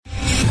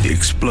the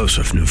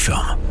explosive new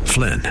film,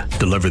 Flynn,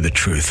 deliver the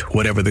truth,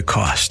 whatever the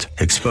cost,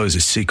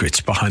 exposes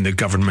secrets behind the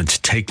government's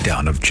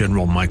takedown of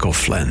General Michael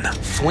Flynn.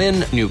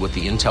 Flynn knew what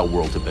the intel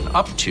world had been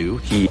up to.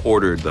 He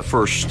ordered the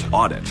first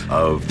audit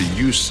of the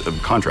use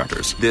of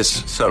contractors.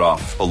 This set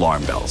off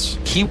alarm bells.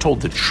 He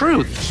told the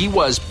truth. He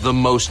was the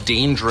most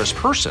dangerous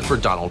person for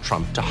Donald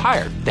Trump to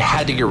hire. They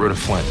had to get rid of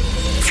Flynn.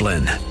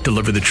 Flynn,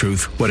 deliver the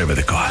truth, whatever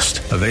the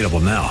cost. Available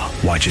now.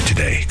 Watch it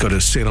today. Go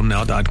to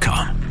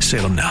salemnow.com.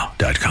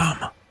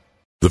 salemnow.com.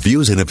 The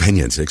views and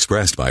opinions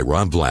expressed by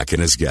Rob Black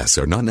and his guests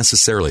are not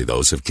necessarily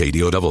those of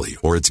KDOW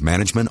or its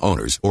management,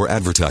 owners, or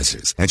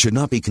advertisers and should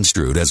not be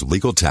construed as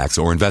legal, tax,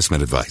 or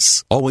investment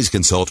advice. Always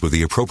consult with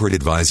the appropriate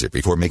advisor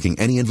before making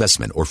any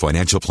investment or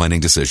financial planning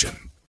decision.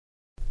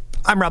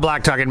 I'm Rob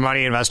Black, talking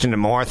money, investing,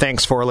 and more.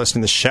 Thanks for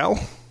listening to the show.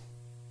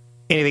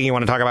 Anything you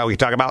want to talk about, we can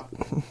talk about.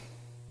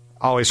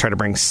 Always try to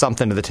bring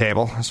something to the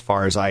table as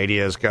far as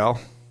ideas go.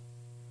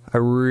 I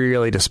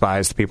really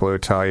despise the people who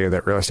tell you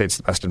that real estate's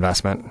the best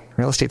investment.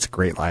 Real estate's a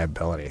great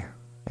liability.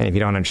 And if you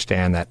don't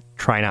understand that,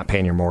 try not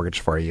paying your mortgage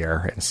for a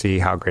year and see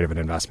how great of an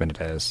investment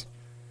it is.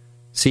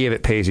 See if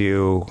it pays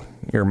you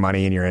your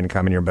money and your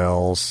income and your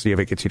bills. See if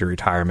it gets you to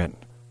retirement.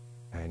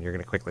 And you're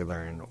going to quickly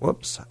learn,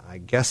 whoops, I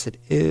guess it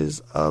is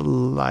a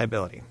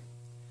liability.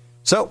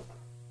 So,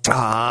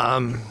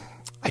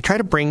 I try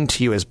to bring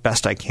to you as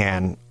best I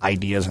can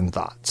ideas and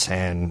thoughts.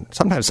 And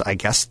sometimes, I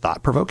guess,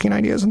 thought-provoking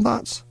ideas and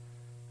thoughts.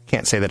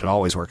 Can't say that it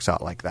always works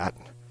out like that.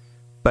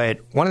 But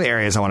one of the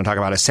areas I want to talk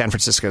about is San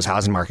Francisco's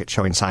housing market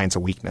showing signs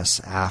of weakness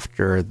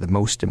after the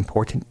most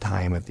important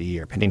time of the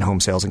year. Pending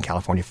home sales in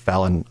California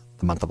fell in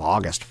the month of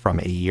August from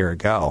a year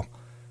ago.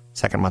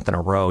 Second month in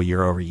a row,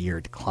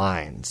 year-over-year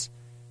declines.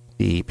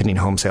 The pending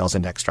home sales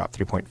index dropped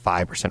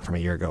 3.5% from a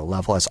year ago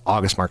level. As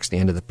August marks the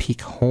end of the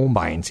peak home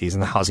buying season,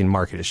 the housing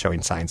market is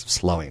showing signs of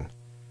slowing.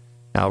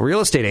 Now,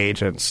 real estate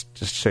agents,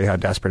 just to show you how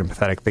desperate and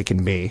pathetic they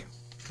can be,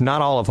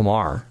 not all of them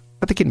are,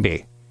 but they can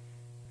be.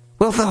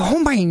 Well, the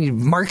home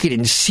buying market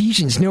in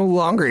season's no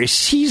longer as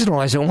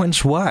seasonal as it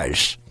once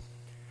was.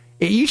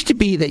 It used to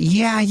be that,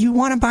 yeah, you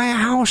want to buy a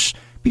house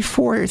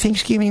before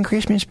Thanksgiving and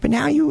Christmas, but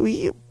now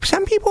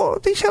some people,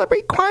 they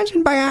celebrate Kwanzaa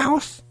and buy a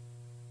house.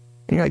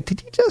 And you're like,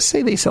 did you just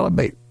say they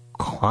celebrate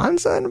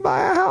Kwanzaa and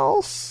buy a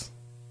house?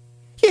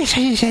 Yes,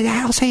 I said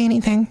that. I'll say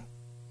anything.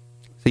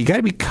 So you got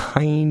to be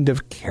kind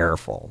of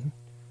careful.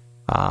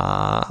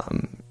 To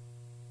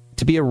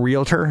be a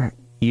realtor,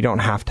 you don't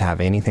have to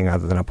have anything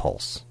other than a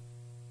pulse.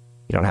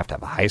 You don't have to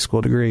have a high school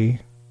degree.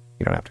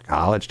 You don't have to have a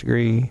college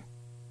degree.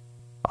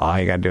 All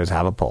you got to do is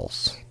have a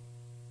pulse.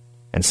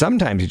 And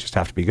sometimes you just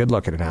have to be good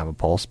looking and have a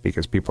pulse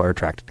because people are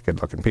attracted to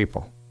good looking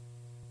people.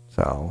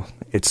 So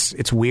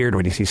it's weird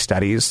when you see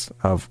studies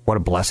of what a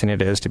blessing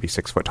it is to be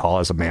 6 foot tall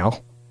as a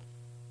male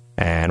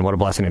and what a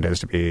blessing it is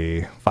to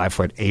be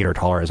 5'8" or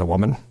taller as a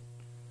woman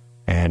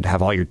and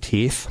have all your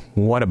teeth.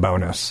 What a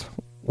bonus.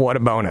 What a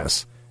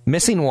bonus.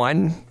 Missing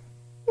one,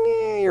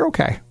 you're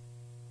okay.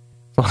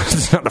 As long as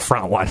it's not the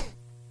front one.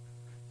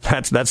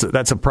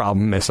 That's a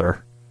problem,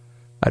 misser.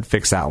 I'd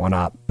fix that one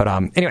up. But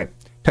anyway,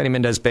 Tony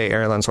Mendez,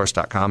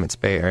 BayAreaLendSource.com. It's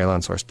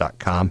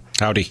BayAreaLendSource.com.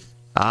 Howdy.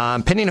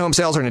 Pending home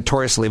sales are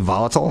notoriously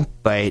volatile,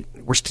 but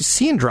we're still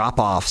seeing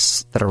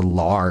drop-offs that are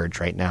large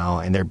right now,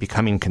 and they're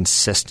becoming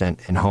consistent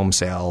in home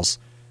sales.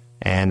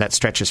 And that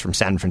stretches from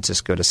San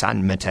Francisco to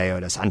San Mateo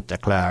to Santa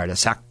Clara to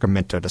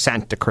Sacramento to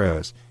Santa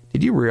Cruz.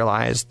 Did you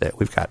realize that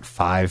we've got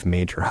 5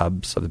 major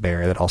hubs of the Bay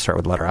Area that all start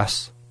with the letter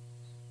S?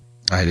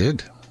 I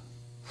did.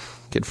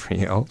 Good for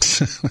you.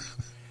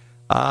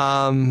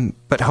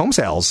 But home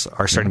sales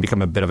are starting to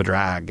become a bit of a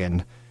drag,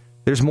 and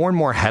there's more and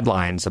more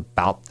headlines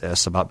about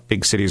this, about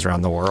big cities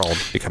around the world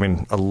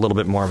becoming a little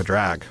bit more of a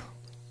drag.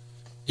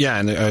 Yeah,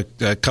 and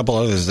a couple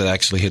others that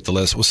actually hit the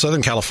list. Well,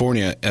 Southern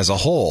California as a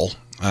whole,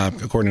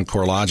 according to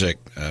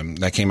CoreLogic,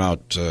 that came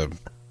out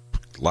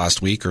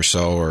last week or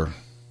so, or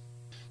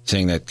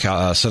saying that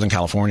Southern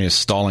California is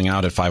stalling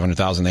out at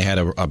 500,000. They had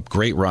a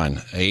great run,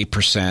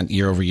 8%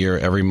 year over year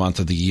every month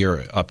of the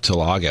year up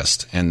till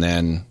August, and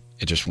then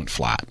it just went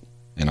flat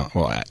in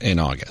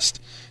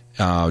August.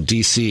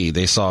 DC,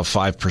 they saw a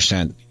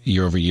 5%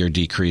 year over year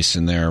decrease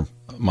in their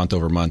month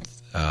over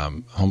month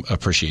home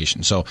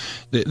appreciation. So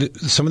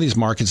some of these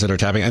markets that are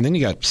tapping, and then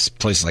you got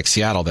places like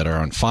Seattle that are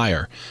on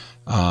fire,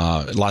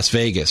 Las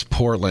Vegas,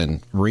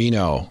 Portland,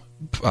 Reno,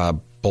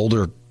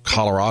 Boulder,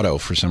 Colorado,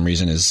 for some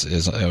reason,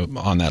 is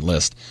on that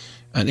list,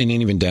 and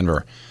even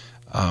Denver.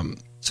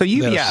 So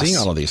UBS, seeing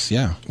all of these,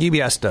 yeah.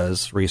 UBS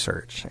does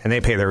research, and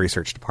they pay their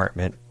research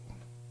department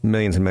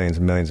millions and millions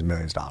and millions and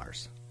millions of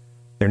dollars.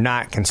 They're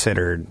not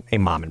considered a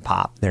mom and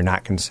pop. They're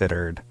not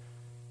considered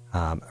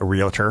a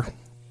realtor.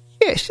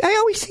 Yes, I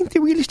always think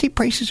the real estate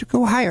prices will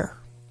go higher.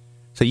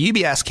 So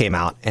UBS came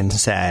out and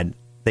said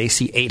they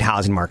see 8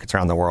 housing markets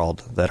around the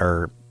world that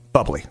are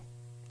bubbly,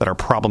 that are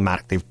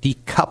problematic. They've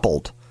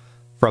decoupled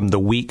from the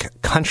weak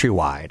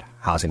countrywide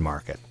housing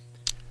market.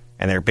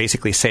 And they're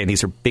basically saying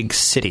these are big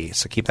cities,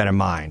 so keep that in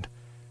mind.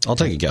 I'll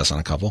take a guess on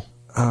a couple.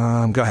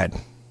 Go ahead.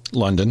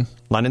 London.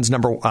 London's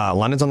on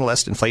the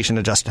list.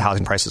 Inflation-adjusted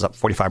housing prices up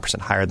 45%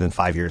 higher than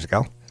 5 years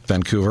ago.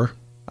 Vancouver.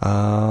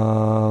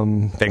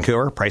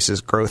 Vancouver,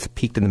 prices growth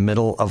peaked in the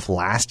middle of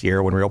last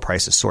year when real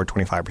prices soared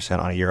 25%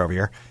 on a year over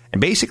year.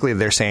 And basically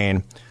they're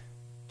saying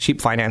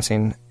cheap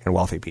financing and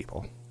wealthy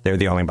people. They're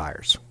the only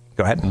buyers.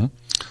 Go ahead. Mm-hmm.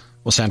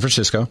 Well, San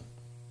Francisco.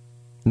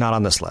 Not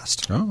on this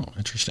list. Oh,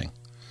 interesting.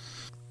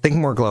 Think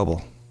more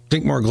global.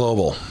 Think more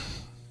global.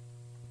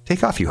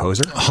 Take off, you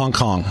hoser. Hong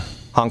Kong.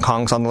 Hong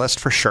Kong's on the list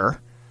for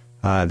sure.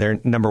 They're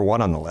number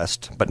 1 on the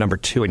list, but number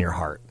 2 in your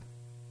heart.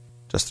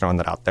 Just throwing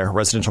that out there.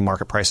 Residential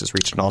market prices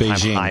reached an all-time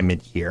high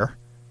mid-year.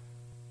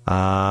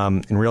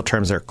 In real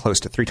terms, they're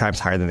close to 3 times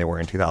higher than they were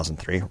in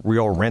 2003.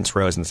 Real rents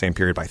rose in the same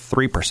period by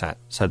 3%.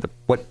 So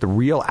what the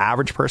real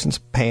average person's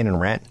paying in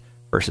rent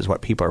versus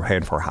what people are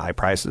paying for high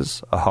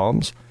prices of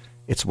homes,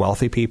 it's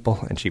wealthy people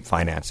and cheap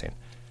financing.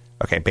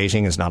 Okay,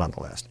 Beijing is not on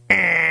the list.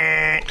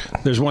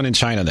 There's one in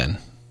China then.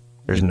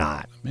 There's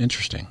not.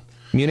 Interesting.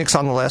 Munich's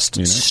on the list.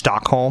 Munich.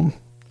 Stockholm.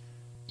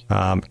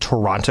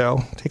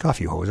 Toronto. Take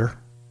off, you hoser.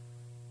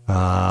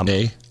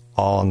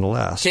 All on the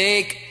list.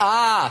 Take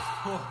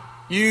off,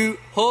 you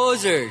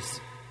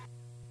hosers.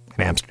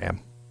 And Amsterdam.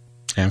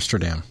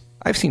 Amsterdam.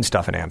 I've seen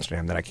stuff in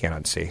Amsterdam that I can't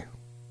unsee.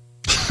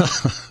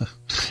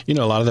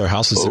 A lot of their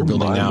houses they're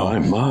building now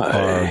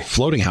are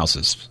floating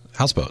houses,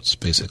 houseboats,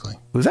 basically.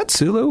 Was that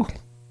Sulu?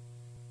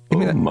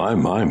 My.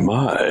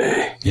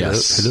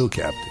 Yes. Hello,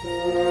 Captain.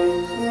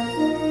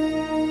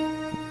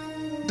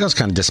 That was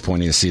kind of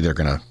disappointing to see they're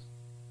going to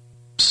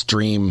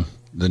stream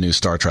the new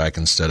Star Trek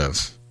instead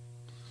of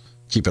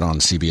keep it on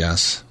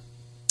CBS.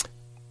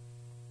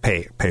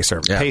 Pay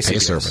service. Yeah, pay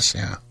service,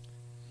 yeah.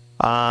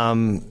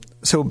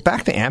 So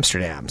back to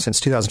Amsterdam.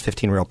 Since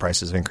 2015, real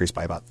prices have increased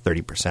by about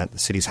 30%. The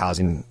city's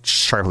housing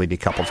sharply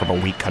decoupled from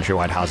a weak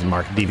countrywide housing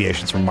market.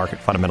 Deviations from market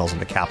fundamentals in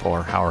the capital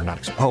are how are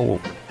not.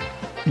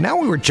 Now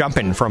we were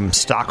jumping from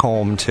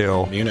Stockholm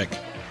to Munich.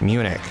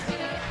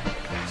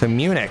 So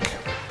Munich.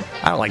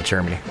 I don't like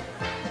Germany.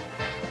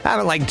 I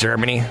haven't liked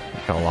Germany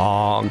in a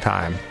long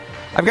time.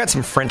 I've got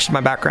some French in my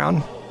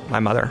background. My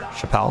mother,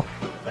 Chappelle.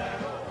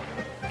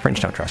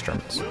 French don't trust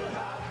Germans.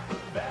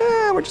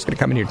 We're just going to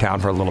come into your town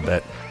for a little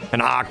bit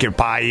and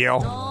occupy you.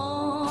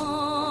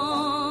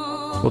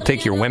 We'll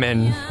take your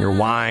women, your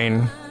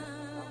wine,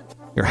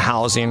 your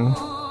housing.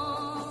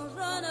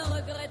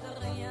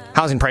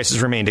 Housing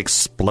prices remained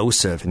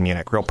explosive in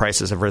Munich. Real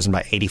prices have risen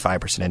by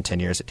 85% in 10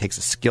 years. It takes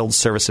a skilled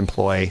service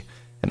employee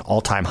an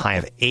all-time high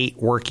of 8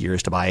 work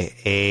years to buy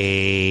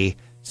a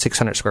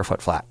 600 square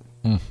foot flat.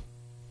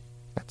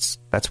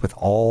 That's with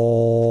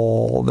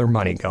all their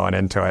money going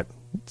into it.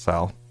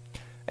 So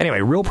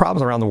anyway, real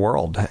problems around the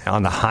world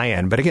on the high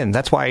end. But again,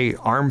 that's why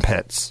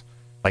armpits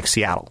like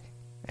Seattle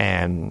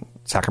and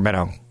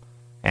Sacramento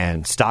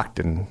and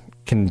Stockton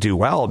can do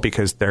well,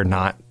 because they're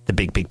not the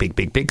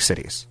big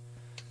cities.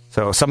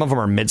 So some of them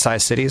are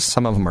mid-sized cities,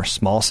 some of them are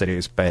small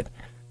cities, but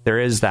there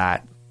is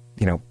that,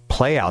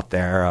 play out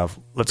there of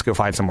let's go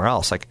find somewhere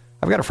else. Like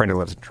I've got a friend who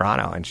lives in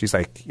Toronto, and she's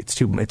like, it's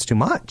too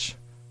much.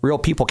 Real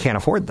people can't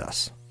afford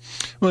this.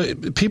 Well,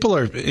 people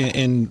are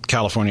in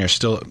California are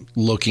still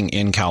looking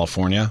in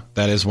California.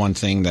 That is one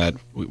thing that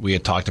we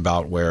had talked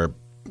about, where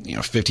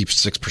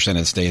 56% of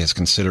the state has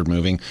considered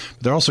moving,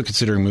 but they're also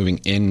considering moving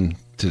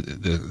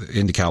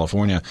into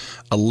California.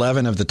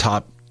 11 of the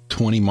top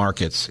 20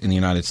 markets in the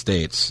United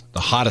States, the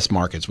hottest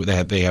markets,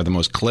 they have the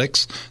most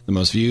clicks, the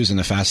most views, and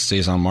the fastest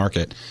days on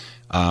market,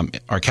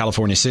 are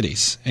California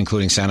cities,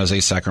 including San Jose,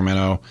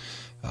 Sacramento,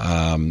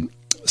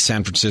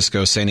 San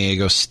Francisco, San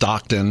Diego,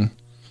 Stockton,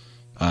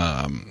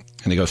 and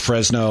they go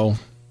Fresno.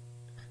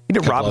 You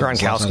know Rob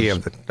Gronkowski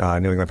of the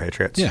New England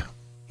Patriots? Yeah.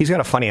 He's got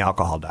a funny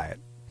alcohol diet.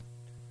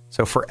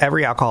 So for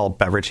every alcohol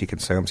beverage he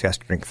consumes, he has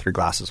to drink 3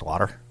 glasses of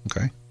water.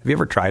 Okay. Have you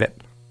ever tried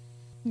it?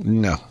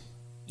 No.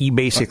 You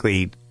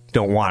basically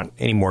don't want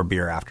any more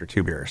beer after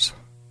 2 beers.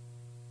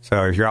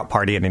 So if you're out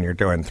partying and you're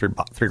doing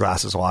 3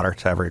 glasses of water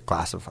to every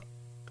glass of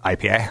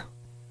IPA,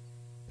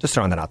 just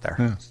throwing that out there.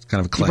 Yeah, it's kind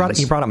of a cleanse.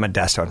 You brought up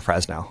Modesto and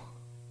Fresno.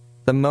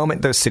 The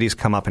moment those cities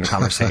come up in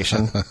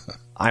conversation,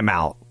 I'm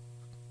out.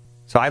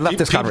 So I left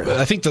this conversation.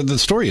 I think the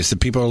story is that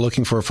people are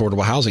looking for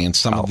affordable housing, and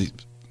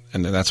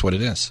and that's what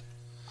it is.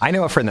 I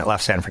know a friend that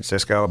left San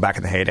Francisco back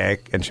in the heyday,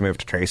 and she moved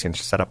to Tracy, and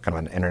she set up kind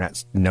of an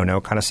internet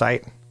no kind of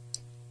site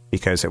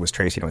because it was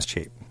Tracy and it was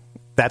cheap.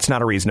 That's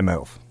not a reason to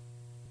move.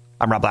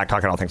 I'm Rob Black,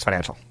 talking all things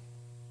financial.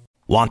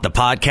 Want the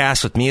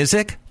podcast with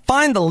music?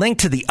 Find the link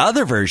to the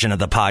other version of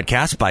the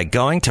podcast by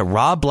going to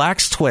Rob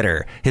Black's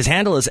Twitter. His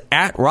handle is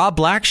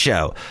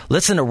 @RobBlackShow.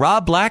 Listen to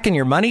Rob Black and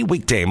Your Money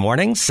weekday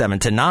mornings, 7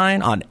 to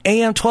 9 on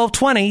AM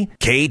 1220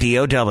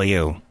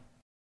 KDOW.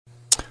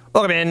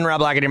 Welcome in, Rob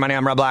Black and Your Money.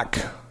 I'm Rob Black,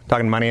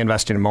 talking money,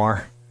 investing, and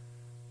more.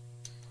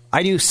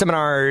 I do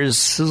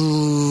seminars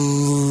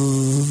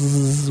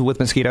with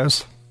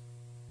mosquitoes.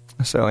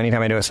 So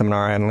anytime I do a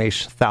seminar, I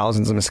unleash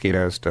thousands of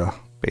mosquitoes to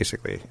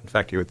basically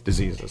infect you with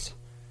diseases,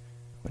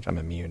 which I'm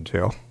immune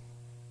to.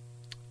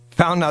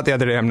 Found out the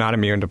other day I'm not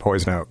immune to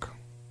poison oak.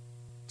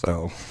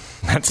 So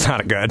that's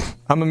not good.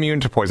 I'm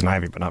immune to poison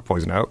ivy, but not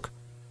poison oak.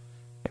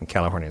 And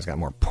California's got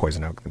more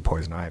poison oak than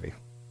poison ivy.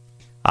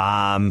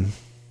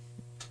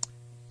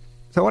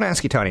 So I want to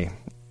ask you, Tony,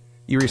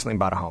 you recently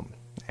bought a home,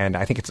 and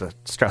I think it's a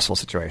stressful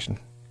situation.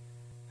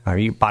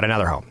 You bought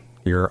another home.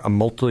 You're a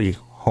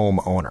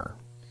multi-home owner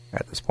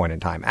at this point in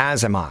time,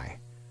 as am I.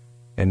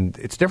 And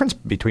it's difference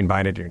between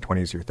buying it in your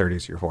 20s, your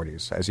 30s, your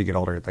 40s. As you get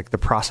older, like the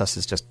process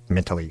is just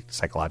mentally,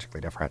 psychologically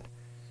different.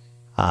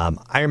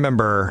 I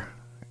remember,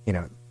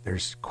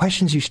 there's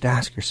questions you should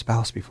ask your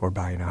spouse before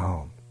buying a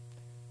home.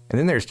 And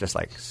then there's just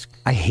like,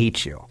 I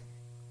hate you.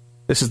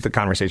 This is the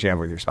conversation you have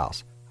with your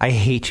spouse. I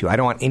hate you. I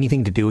don't want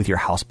anything to do with your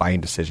house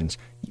buying decisions.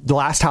 The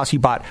last house you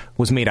bought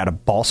was made out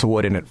of balsa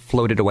wood and it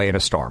floated away in a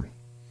storm. And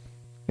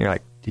you're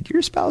like, did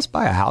your spouse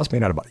buy a house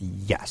made out of balsa?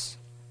 Yes.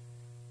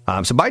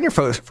 So buying your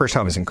first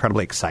home is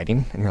incredibly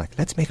exciting. And you're like,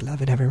 let's make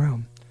love in every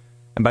room.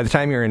 And by the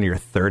time you're in your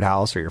third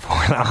house or your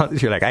fourth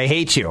house, you're like, I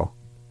hate you.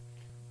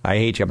 I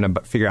hate you. I'm going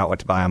to figure out what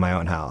to buy on my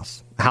own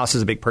house. A house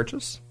is a big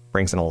purchase.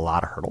 Brings in a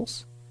lot of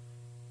hurdles.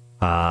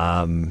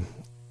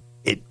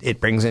 It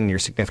brings in your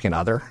significant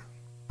other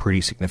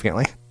pretty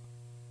significantly.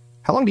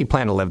 How long do you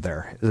plan to live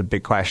there is a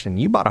big question.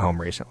 You bought a home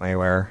recently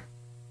where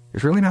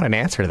there's really not an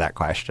answer to that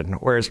question.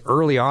 Whereas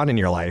early on in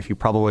your life, you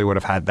probably would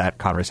have had that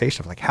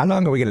conversation of like, how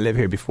long are we going to live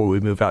here before we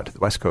move out to the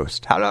West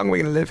Coast? How long are we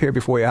going to live here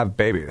before we have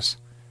babies?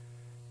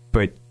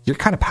 But you're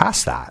kind of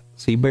past that.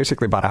 So you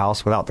basically bought a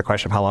house without the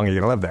question of how long are you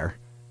going to live there.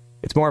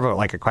 It's more of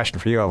a question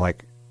for you of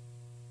like,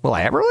 will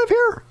I ever live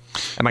here?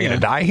 Am I going to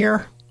die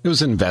here? It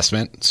was an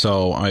investment,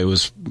 so it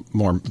was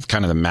more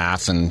kind of the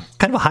math and...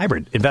 Kind of a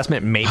hybrid.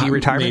 Investment, maybe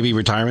retirement? Maybe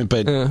retirement,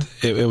 but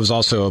it was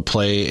also a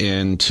play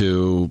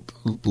into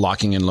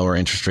locking in lower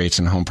interest rates,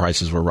 and home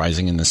prices were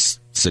rising in this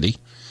city.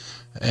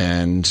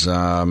 And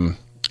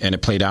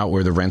it played out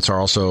where the rents are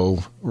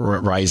also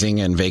rising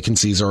and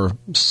vacancies are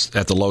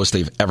at the lowest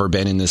they've ever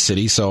been in this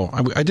city. So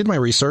I did my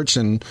research,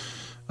 and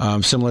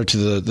similar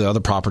to the other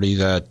property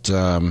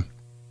that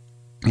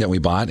we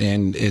bought,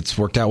 and it's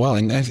worked out well.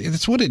 And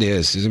it's what it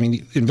is. I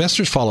mean,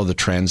 investors follow the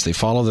trends. They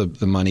follow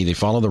the money. They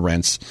follow the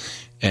rents,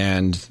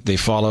 and they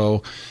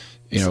follow,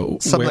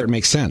 where it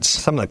makes sense.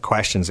 Some of the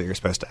questions that you're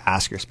supposed to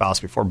ask your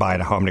spouse before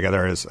buying a home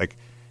together is like,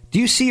 do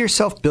you see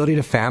yourself building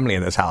a family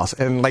in this house?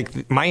 And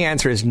like, my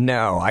answer is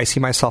no. I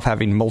see myself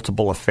having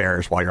multiple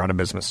affairs while you're on a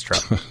business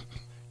trip.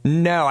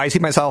 No, I see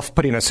myself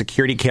putting a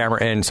security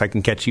camera in so I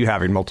can catch you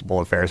having multiple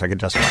affairs. I can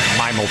justify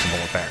my multiple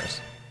affairs.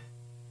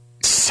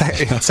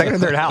 Second or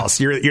third house,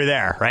 you're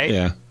there, right?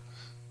 Yeah.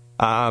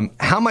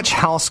 How much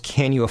house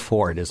can you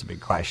afford is a big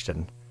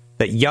question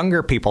that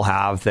younger people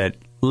have that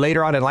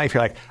later on in life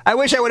you're like, I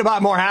wish I would have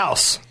bought more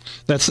house.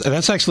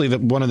 That's actually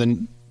one of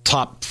the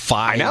top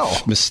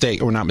 5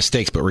 mistakes, or not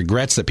mistakes, but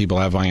regrets that people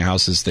have buying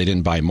houses. They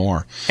didn't buy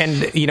more.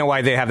 And you know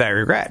why they have that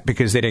regret?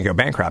 Because they didn't go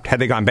bankrupt. Had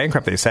they gone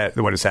bankrupt, they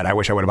would have said, I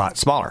wish I would have bought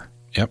smaller.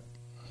 Yep.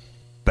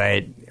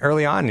 But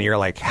early on, you're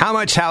like, how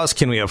much house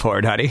can we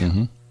afford, honey?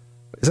 Mm-hmm.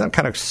 Isn't that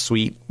kind of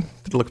sweet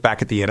to look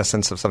back at the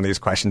innocence of some of these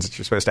questions that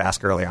you're supposed to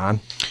ask early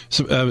on?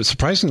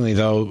 Surprisingly,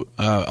 though,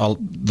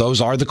 those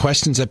are the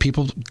questions that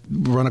people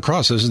run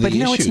across. Those are the issues.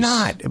 But no, it's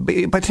not.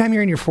 By the time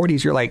you're in your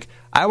 40s, you're like,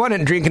 I want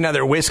to drink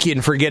another whiskey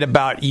and forget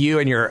about you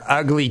and your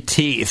ugly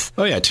teeth.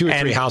 Oh, yeah, 2 or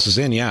 3 houses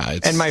in, yeah.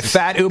 And my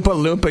fat Oompa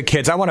Loompa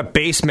kids, I want a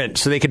basement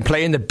so they can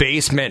play in the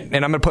basement,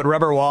 and I'm going to put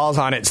rubber walls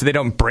on it so they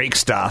don't break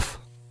stuff.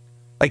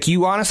 Like,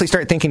 you honestly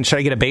start thinking, should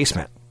I get a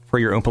basement for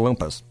your Oompa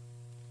Loompas?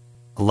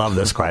 I love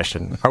this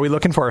question. Are we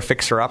looking for a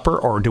fixer-upper,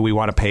 or do we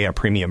want to pay a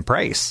premium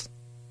price?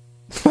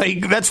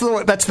 Like, that's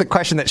the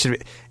question that should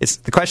be.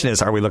 The question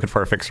is, are we looking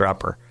for a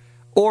fixer-upper,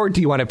 or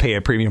do you want to pay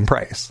a premium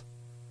price?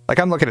 Like,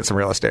 I'm looking at some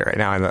real estate right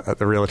now, and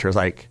the realtor is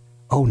like,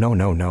 oh, no.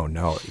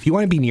 If you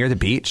want to be near the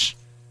beach,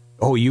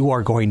 you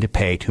are going to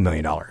pay $2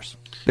 million.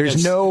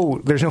 There's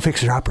no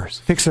fixer-uppers.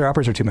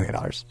 Fixer-uppers are $2 million.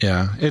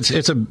 Yeah,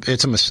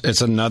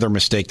 it's another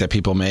mistake that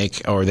people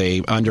make, or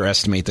they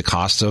underestimate the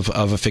cost of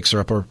a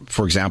fixer-upper.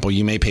 For example,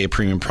 you may pay a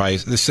premium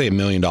price, let's say $1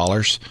 million,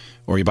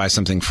 or you buy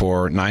something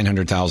for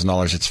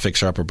 $900,000. It's a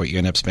fixer-upper, but you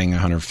end up spending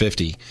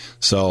 $150,000.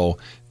 So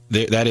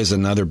that is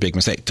another big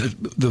mistake.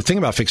 The thing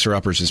about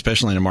fixer-uppers,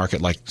 especially in a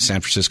market like San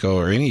Francisco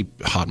or any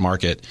hot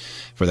market,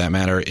 for that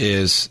matter,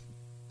 is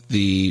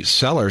the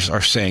sellers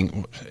are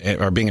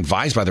being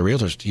advised by the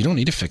realtors, you don't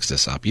need to fix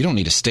this up. You don't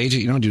need to stage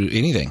it. You don't do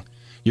anything.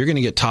 You're going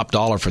to get top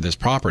dollar for this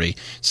property.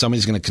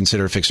 Somebody's going to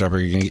consider a fixer-upper.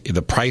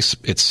 The price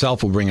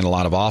itself will bring in a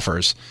lot of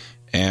offers.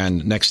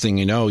 And next thing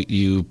you know,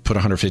 you put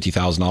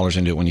 $150,000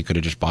 into it when you could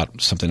have just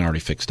bought something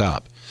already fixed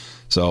up.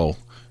 So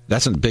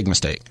that's a big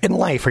mistake. In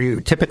life, are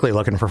you typically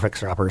looking for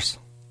fixer-uppers?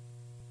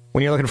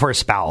 When you're looking for a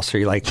spouse, are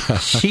you like,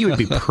 she would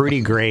be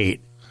pretty great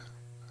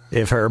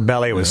if her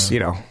belly was,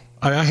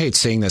 I hate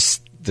saying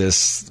this.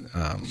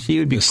 She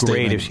would be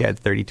great if she had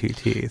 32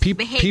 teeth.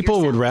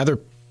 People would rather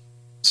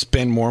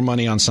spend more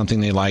money on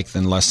something they like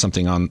than less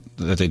something on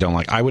that they don't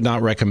like. I would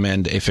not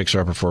recommend a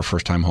fixer-upper for a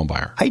first-time home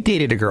buyer. I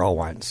dated a girl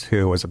once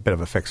who was a bit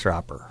of a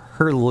fixer-upper.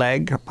 Her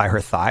leg by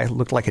her thigh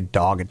looked like a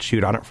dog had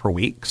chewed on it for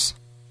weeks.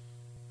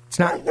 It's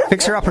not.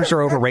 Fixer-uppers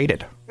are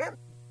overrated.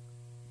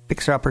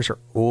 Fixer-uppers are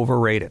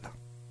overrated.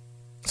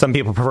 Some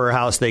people prefer a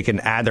house they can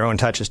add their own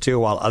touches to,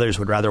 while others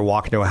would rather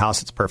walk into a house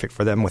that's perfect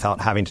for them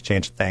without having to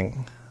change a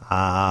thing.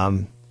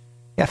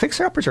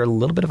 Fixer-uppers are a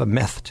little bit of a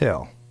myth,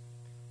 too.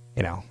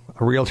 You know,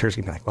 a realtor's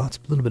going to be like, well, it's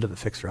a little bit of a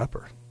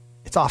fixer-upper.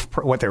 It's off.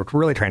 What they're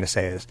really trying to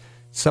say is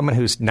someone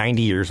who's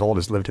 90 years old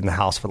has lived in the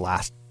house for the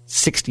last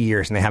 60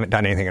 years and they haven't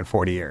done anything in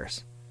 40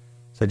 years.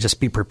 So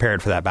just be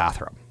prepared for that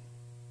bathroom.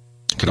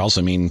 Could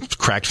also mean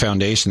cracked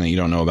foundation that you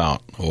don't know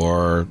about,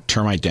 or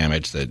termite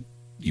damage that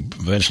you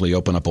eventually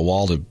open up a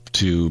wall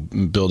to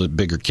build a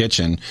bigger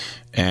kitchen,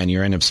 and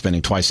you end up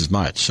spending twice as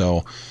much.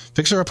 So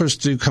fixer-uppers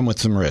do come with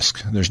some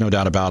risk. There's no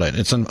doubt about it.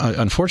 It's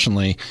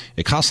unfortunately,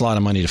 it costs a lot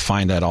of money to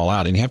find that all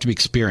out, and you have to be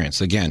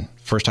experienced. Again,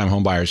 first-time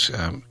home buyers,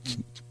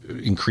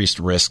 increased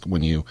risk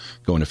when you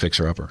go into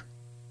fixer-upper.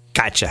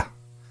 Gotcha.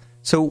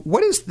 So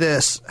what is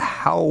this?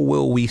 How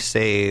will we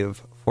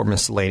save for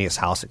miscellaneous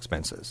house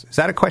expenses? Is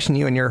that a question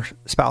you and your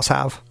spouse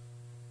have?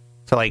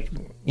 So, like,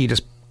 you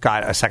just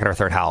got a second or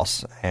third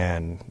house,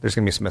 and there's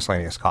going to be some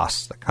miscellaneous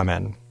costs that come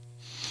in.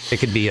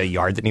 It could be a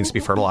yard that needs to be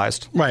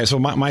fertilized. Right. So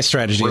my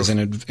strategy as an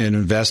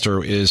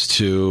investor is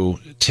to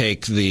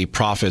take the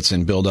profits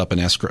and build up an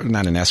escrow,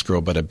 not an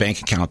escrow, but a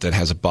bank account that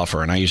has a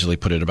buffer. And I usually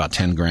put it about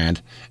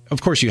 $10,000.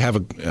 Of course, you have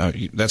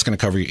that's going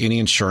to cover any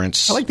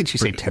insurance. I like that you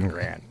say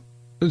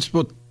 $10,000.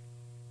 Well,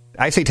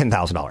 I say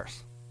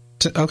 $10,000.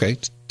 Okay,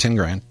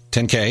 $10,000,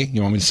 $10K.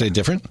 You want me to say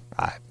different?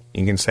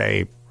 You can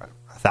say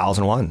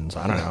 1,001s.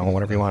 I don't know,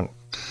 whatever you want.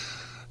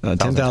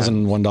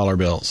 $10,001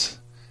 bills,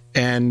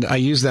 and I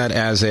use that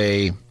as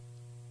a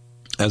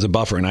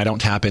buffer, and I don't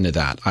tap into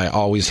that. I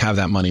always have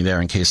that money there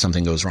in case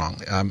something goes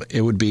wrong.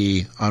 It would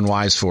be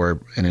unwise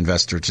for an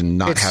investor to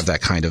not have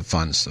that kind of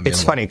funds available.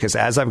 It's funny because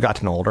as I've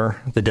gotten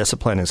older, the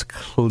discipline is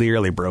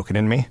clearly broken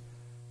in me.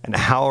 And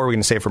how are we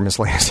going to save for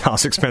miscellaneous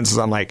house expenses?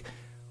 I'm like,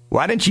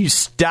 why don't you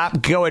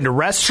stop going to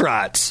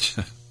restaurants?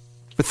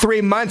 For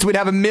 3 months, we'd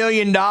have $1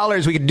 million.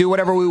 We could do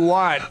whatever we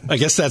want. I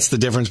guess that's the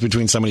difference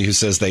between somebody who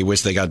says they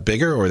wish they got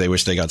bigger or they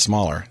wish they got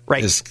smaller.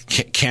 Right.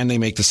 Can they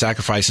make the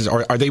sacrifices?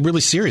 Or are they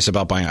really serious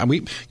about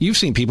buying? You've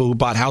seen people who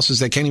bought houses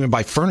that can't even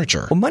buy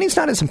furniture. Well, money's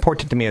not as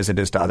important to me as it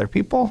is to other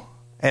people.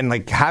 And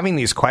like having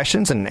these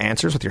questions and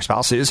answers with your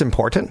spouse is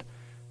important.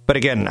 But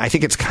again, I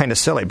think it's kind of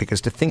silly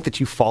because to think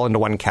that you fall into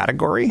one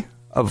category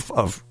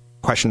of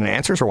question and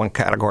answers or one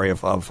category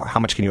of how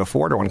much can you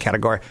afford or one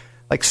category,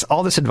 like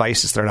all this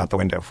advice is thrown out the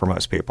window for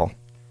most people.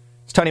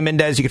 It's Tony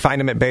Mendez. You can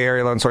find him at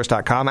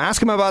BayAreaLoanSource.com. Ask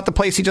him about the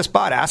place he just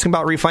bought. Ask him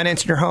about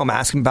refinancing your home.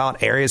 Ask him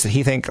about areas that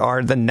he think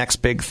are the next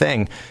big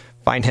thing.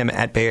 Find him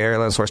at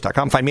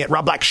BayAreaLoanSource.com. Find me at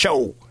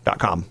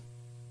RobBlackShow.com.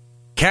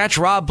 Catch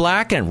Rob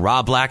Black and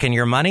Rob Black and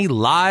Your Money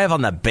live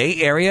on the Bay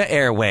Area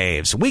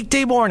airwaves,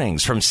 weekday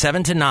mornings from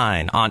 7 to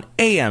 9 on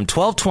AM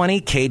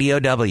 1220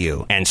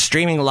 KDOW and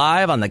streaming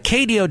live on the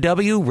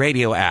KDOW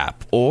radio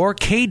app or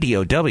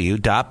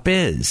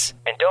KDOW.biz.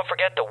 And don't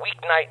forget the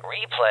weeknight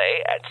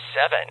replay at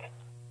 7.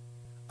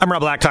 I'm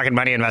Rob Black, talking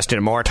money, investing,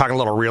 and more. Talking a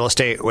little real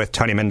estate with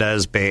Tony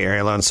Mendez,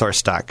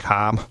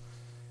 BayAreaLoanSource.com.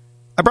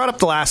 I brought up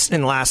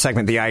in the last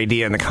segment the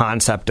idea and the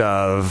concept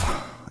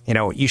of, you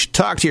know, you should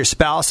talk to your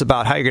spouse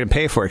about how you're going to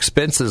pay for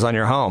expenses on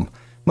your home.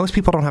 Most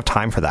people don't have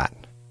time for that.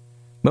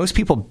 Most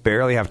people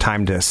barely have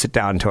time to sit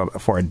down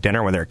for a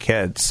dinner with their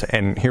kids.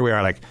 And here we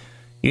are like,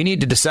 you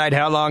need to decide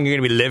how long you're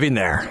going to be living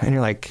there. And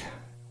you're like,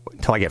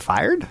 until I get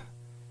fired?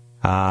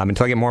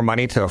 Until I get more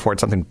money to afford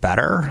something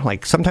better?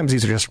 Like sometimes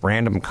these are just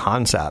random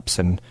concepts.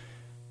 And,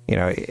 you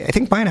know, I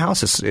think buying a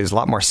house is a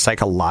lot more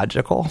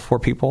psychological for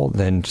people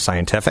than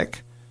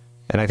scientific.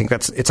 And I think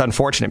it's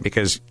unfortunate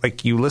because,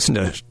 like, you listen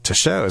to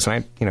shows,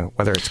 and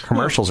whether it's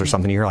commercials or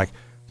something, you're like,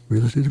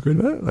 real estate's a great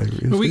bet. Like,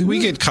 we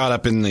get caught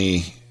up in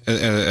the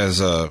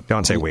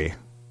don't say we.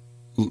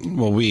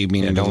 Well, we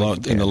mean in the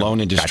loan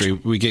industry,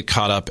 gotcha. We get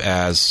caught up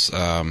as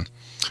kind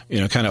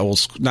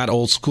of not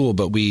old school,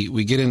 but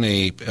we get in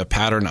a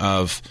pattern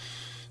of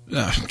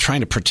trying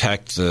to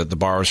protect the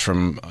borrowers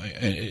from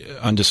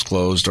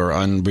undisclosed or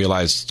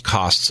unrealized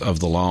costs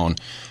of the loan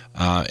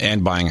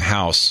and buying a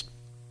house.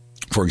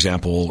 For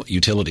example,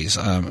 utilities.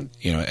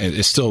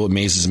 It still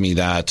amazes me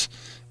that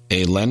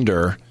a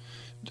lender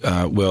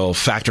will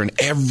factor in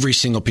every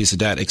single piece of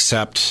debt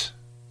except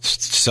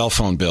cell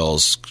phone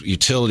bills,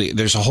 utility.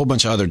 There's a whole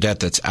bunch of other debt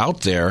that's out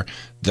there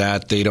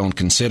that they don't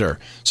consider.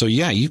 So,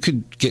 yeah, you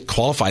could get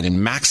qualified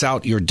and max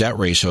out your debt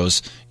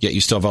ratios, yet you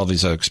still have all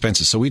these other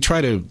expenses. So we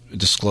try to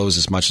disclose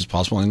as much as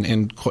possible,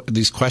 and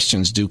these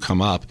questions do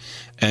come up.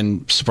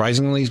 And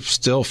surprisingly,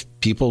 still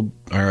people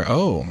are,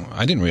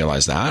 I didn't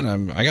realize that.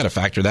 I got to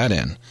factor that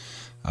in.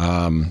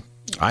 I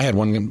had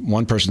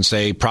one person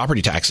say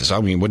property taxes.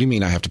 I mean, what do you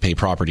mean I have to pay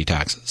property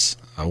taxes?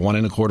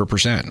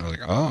 1.25%. I was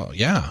like, oh,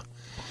 yeah.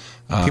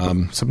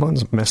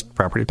 Someone's missed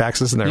property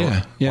taxes, and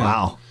they're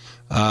wow.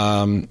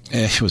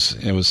 It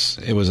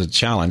was a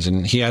challenge,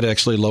 and he had to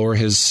actually lower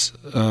his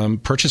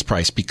purchase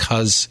price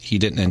because he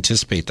didn't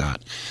anticipate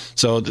that.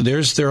 So there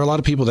are a lot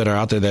of people that are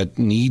out there that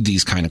need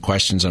these kind of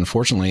questions,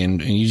 unfortunately, and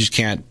you just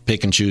can't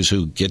pick and choose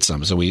who gets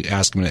them. So we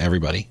ask them to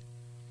everybody.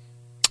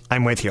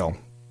 I'm with you.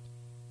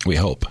 We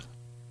hope.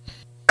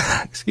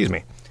 Excuse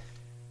me.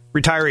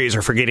 Retirees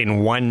are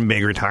forgetting one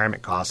big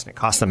retirement cost, and it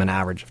costs them an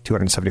average of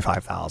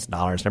 $275,000.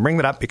 And I bring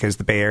that up because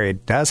the Bay Area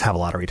does have a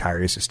lot of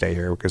retirees who stay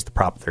here because of the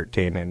Prop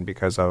 13 and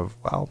because of,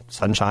 well,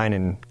 sunshine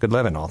and good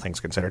living, all things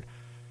considered.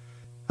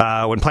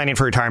 When planning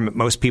for retirement,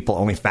 most people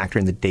only factor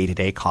in the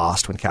day-to-day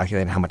cost when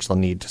calculating how much they'll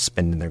need to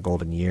spend in their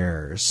golden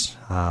years.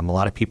 A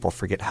lot of people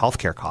forget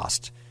healthcare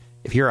costs.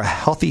 If you're a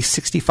healthy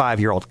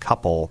 65-year-old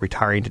couple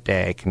retiring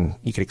today,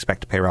 you could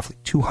expect to pay roughly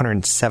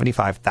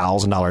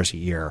 $275,000 a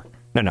year.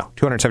 No,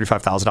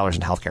 $275,000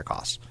 in healthcare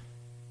costs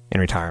in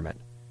retirement.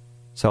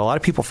 So a lot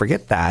of people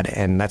forget that,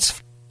 and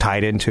that's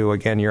tied into,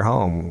 again, your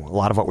home. A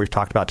lot of what we've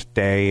talked about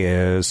today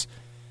is,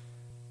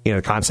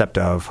 the concept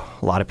of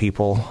a lot of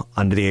people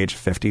under the age of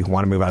 50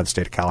 want to move out of the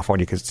state of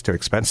California because it's too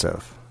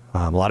expensive.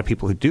 A lot of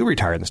people who do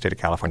retire in the state of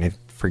California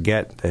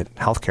forget that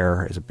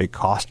healthcare is a big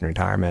cost in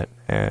retirement,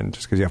 and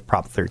just because you have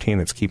Prop 13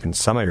 that's keeping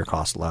some of your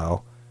costs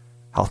low,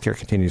 healthcare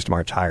continues to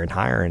march higher and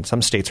higher, and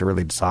some states are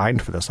really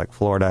designed for this, like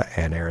Florida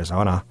and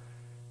Arizona,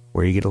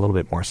 where you get a little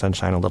bit more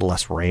sunshine, a little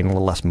less rain, a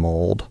little less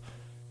mold,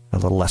 a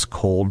little less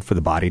cold for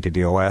the body to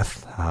deal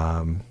with.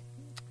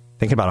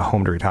 Thinking about a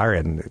home to retire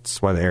in,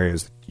 it's one of the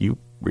areas that you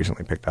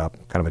recently picked up,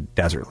 kind of a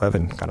desert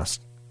living kind of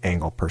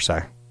angle per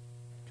se.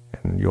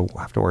 And you'll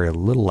have to worry a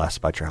little less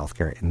about your health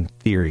care in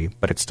theory,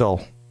 but it's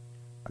still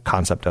a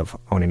concept of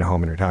owning a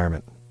home in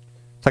retirement.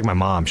 It's like my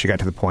mom. She got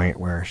to the point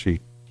where she,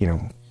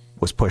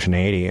 was pushing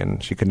 80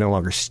 and she could no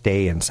longer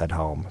stay in said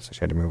home. So she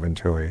had to move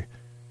into a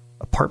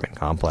apartment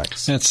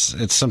complex.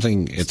 It's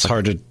something it's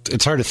hard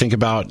to think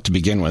about to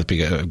begin with,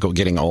 because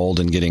getting old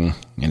and getting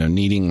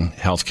needing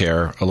health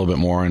care a little bit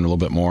more and a little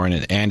bit more,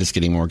 and it's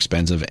getting more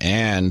expensive.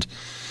 And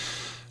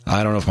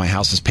I don't know if my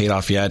house is paid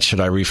off yet.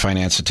 Should I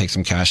refinance to take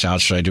some cash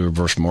out? Should I do a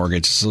reverse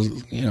mortgage? So,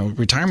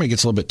 retirement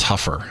gets a little bit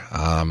tougher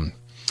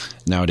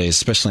nowadays,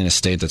 especially in a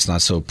state that's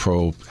not so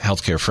pro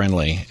healthcare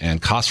friendly and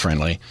cost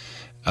friendly.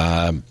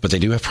 But they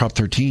do have Prop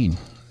 13.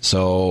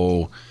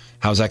 So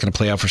how's that going to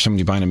play out for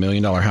somebody buying $1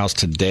 million house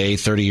today,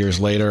 30 years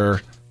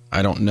later?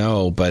 I don't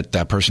know. But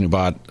that person who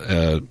bought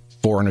a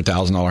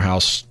 $400,000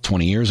 house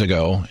 20 years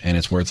ago and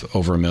it's worth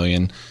over $1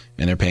 million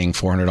and they're paying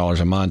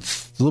 $400 a month,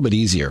 it's a little bit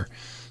easier.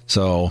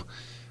 So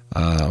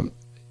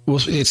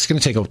it's going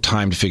to take a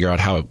time to figure out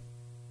how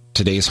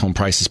today's home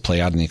prices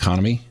play out in the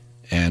economy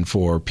and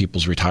for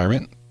people's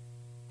retirement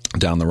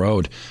down the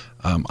road.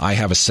 I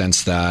have a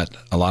sense that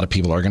a lot of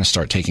people are going to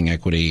start taking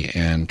equity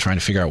and trying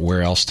to figure out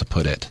where else to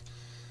put it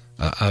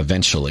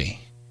eventually,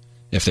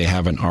 if they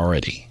haven't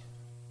already.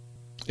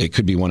 It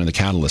could be one of the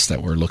catalysts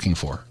that we're looking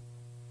for.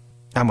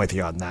 I'm with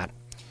you on that.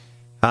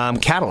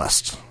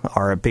 Catalysts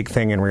are a big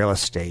thing in real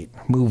estate.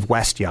 Move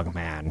west, young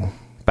man.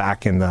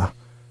 Back in the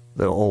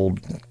old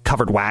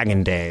covered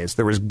wagon days,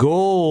 there was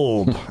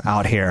gold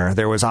out here.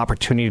 There was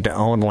opportunity to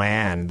own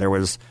land.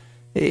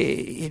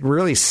 It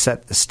really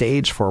set the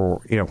stage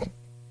for,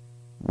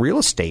 real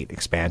estate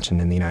expansion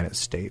in the United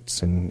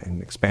States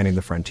and expanding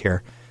the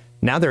frontier.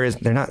 Now they're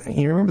not,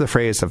 you remember the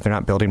phrase of they're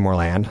not building more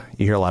land?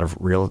 You hear a lot of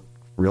real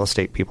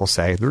estate people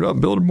say, they're not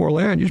building more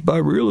land, you just buy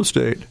real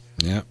estate.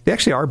 Yeah. They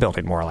actually are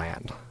building more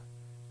land.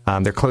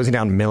 They're closing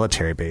down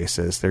military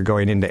bases. They're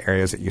going into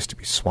areas that used to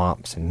be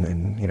swamps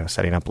and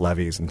setting up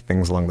levees and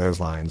things along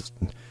those lines.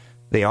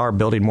 They are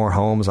building more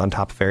homes on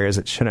top of areas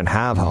that shouldn't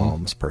have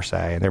homes per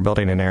se, and they're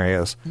building in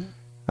areas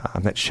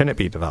that shouldn't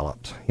be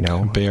developed.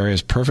 Bay Area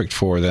is perfect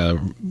for the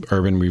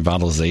urban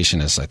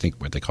revitalization, is I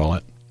think what they call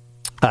it.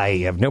 I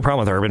have no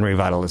problem with urban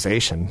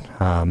revitalization.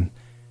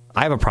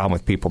 I have a problem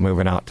with people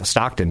moving out to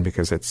Stockton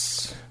because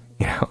it's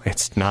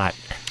not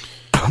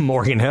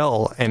Morgan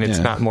Hill, and it's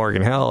not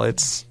Morgan Hill.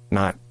 It's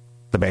not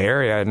the Bay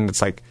Area, and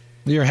it's like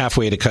you're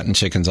halfway to cutting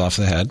chickens off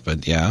the head,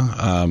 but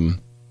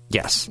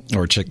yes,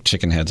 or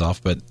chicken heads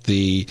off. But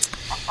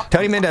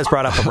Tony Mendez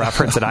brought up a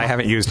reference that I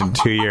haven't used in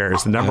 2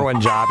 years. The number one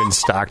job in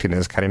Stockton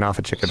is cutting off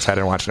a chicken's head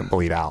and watching it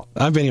bleed out.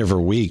 I've been here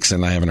for weeks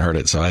and I haven't heard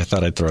it, so I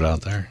thought I'd throw it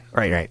out there.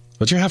 Right.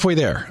 But you're halfway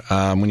there.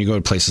 When you go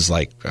to places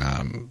like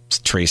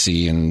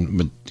Tracy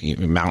and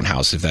Mountain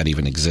House, if that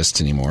even exists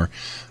anymore,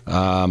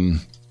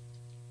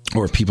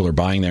 or if people are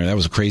buying there, that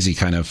was a crazy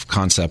kind of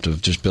concept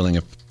of just building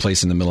a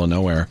place in the middle of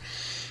nowhere.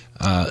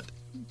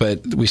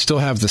 But we still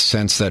have the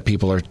sense that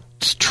people are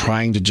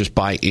trying to just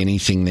buy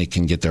anything they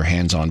can get their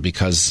hands on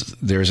because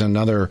there's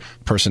another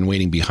person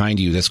waiting behind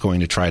you that's going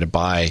to try to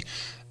buy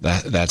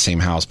that same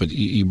house. But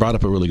you brought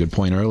up a really good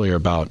point earlier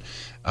about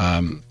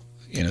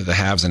the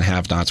haves and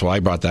have-nots. Well, I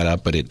brought that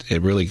up, but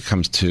it really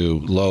comes to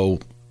low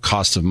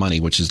cost of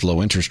money, which is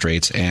low interest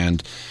rates,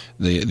 and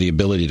the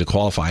ability to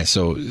qualify.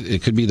 So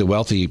it could be the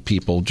wealthy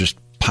people just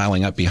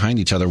piling up behind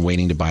each other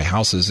waiting to buy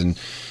houses. And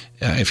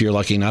if you're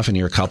lucky enough and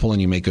you're a couple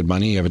and you make good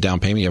money, you have a down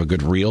payment, you have a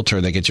good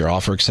realtor that gets your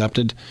offer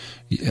accepted,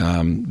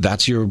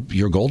 that's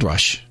your gold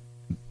rush,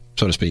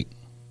 so to speak.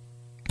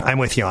 I'm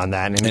with you on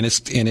that. And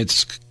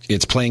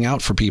it's playing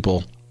out for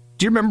people.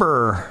 Do you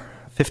remember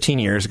 15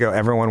 years ago,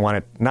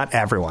 not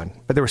everyone,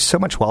 but there was so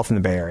much wealth in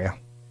the Bay Area.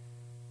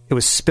 It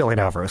was spilling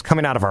over. It was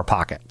coming out of our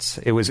pockets.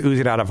 It was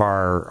oozing out of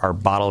our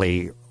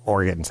bodily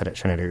organs that it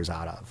shouldn't ooze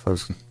out of. It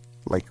was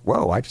like,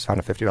 whoa, I just found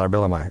a $50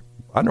 bill in my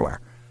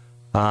underwear.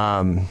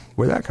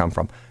 Where'd that come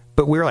from?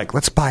 But we were like,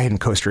 let's buy it in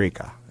Costa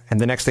Rica. And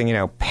the next thing you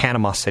know,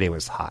 Panama City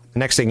was hot. The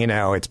next thing you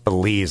know, it's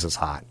Belize is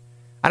hot.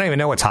 I don't even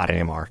know what's hot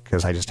anymore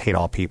because I just hate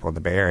all people in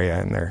the Bay Area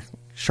and their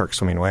shark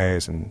swimming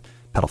ways and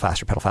pedal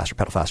faster, pedal faster,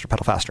 pedal faster,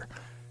 pedal faster.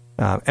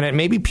 And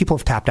maybe people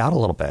have tapped out a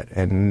little bit,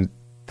 and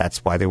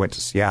that's why they went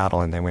to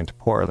Seattle and they went to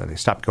Portland. They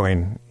stopped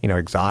going,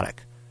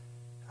 exotic.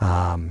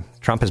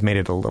 Trump has made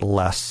it a little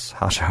less,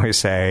 how shall we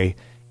say,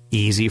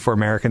 easy for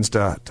Americans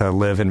to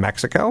live in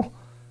Mexico.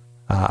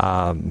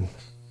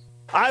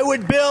 I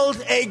would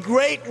build a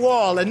great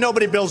wall, and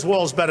nobody builds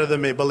walls better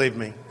than me, believe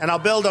me. And I'll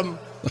build them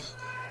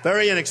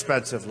very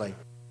inexpensively.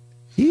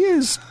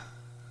 He's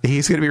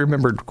going to be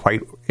remembered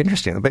quite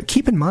interestingly. But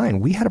keep in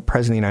mind, we had a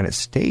president of the United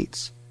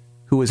States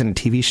who was in a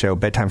TV show,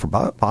 Bedtime for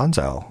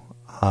Bonzo,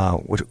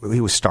 which he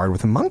was starred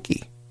with a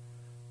monkey.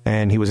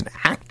 And he was an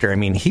actor. I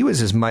mean, he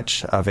was as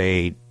much of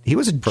he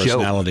was a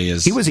personality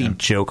joke. He was a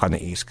joke on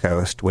the East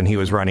Coast when he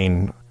was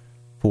running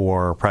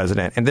for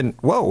president. And then,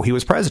 he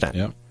was president.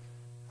 Yep.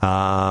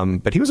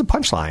 But he was a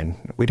punchline.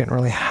 We didn't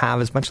really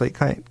have as much late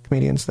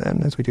comedians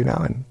then as we do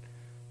now. And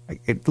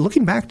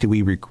looking back, do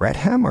we regret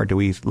him, or do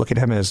we look at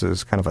him as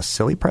kind of a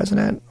silly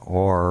president,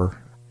 or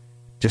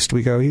just do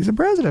we go, he's a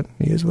president,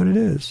 he is what it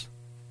is?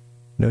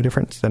 No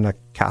difference than a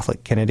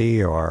Catholic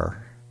Kennedy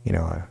or,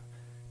 a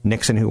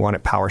Nixon who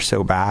wanted power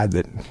so bad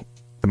that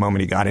the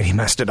moment he got it, he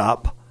messed it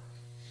up.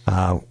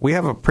 We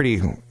have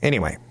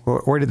anyway,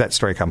 where did that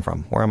story come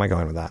from? Where am I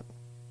going with that?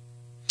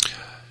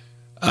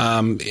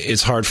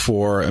 It's hard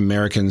for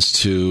Americans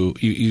to,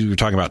 you were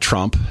talking about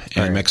Trump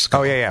and Mexico.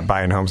 Oh, yeah,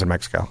 buying homes in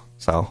Mexico.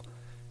 So,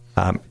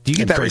 do you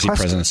get that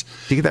request? Presidents.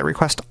 Do you get that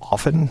request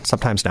often?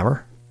 Sometimes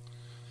never?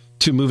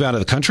 To move out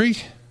of the country?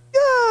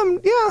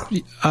 Yeah.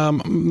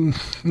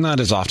 Not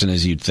as often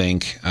as you'd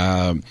think.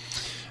 The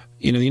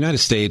United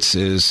States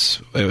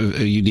is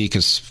unique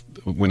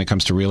when it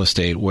comes to real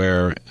estate,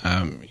 where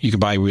you can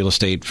buy real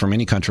estate from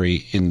any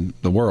country in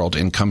the world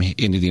and come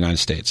into the United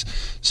States.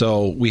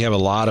 So we have a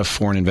lot of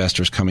foreign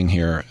investors coming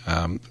here.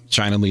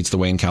 China leads the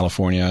way in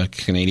California.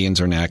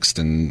 Canadians are next,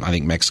 and I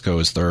think Mexico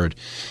is third.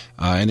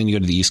 And then you go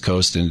to the East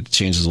Coast, and it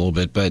changes a little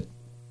bit. But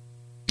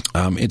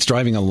it's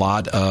driving a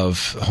lot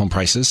of home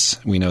prices.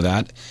 We know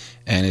that.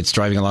 And it's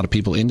driving a lot of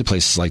people into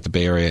places like the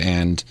Bay Area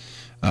and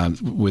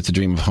with the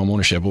dream of home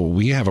ownership. What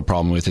we have a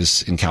problem with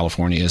in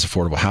California is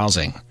affordable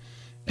housing.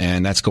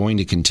 And that's going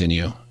to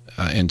continue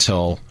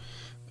until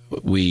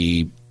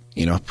we,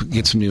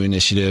 get some new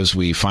initiatives.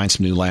 We find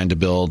some new land to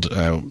build.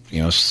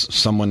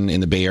 Someone in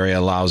the Bay Area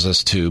allows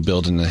us to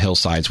build in the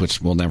hillsides,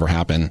 which will never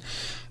happen.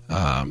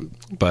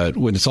 But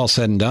when it's all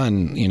said and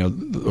done,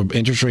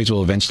 interest rates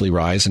will eventually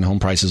rise and home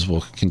prices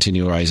will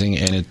continue rising,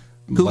 and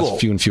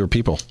few and fewer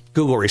people.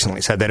 Google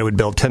recently said that it would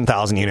build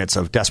 10,000 units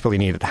of desperately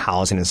needed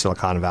housing in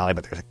Silicon Valley,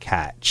 but there's a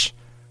catch.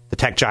 The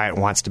tech giant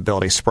wants to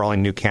build a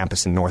sprawling new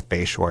campus in North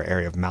Bayshore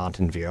area of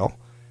Mountain View.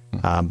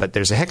 But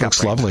there's a hiccup.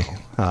 Looks lovely.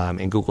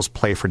 In Google's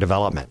play for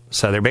development.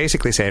 So they're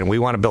basically saying, we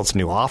want to build some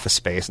new office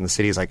space. And the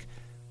city's like,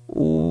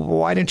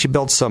 why didn't you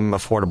build some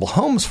affordable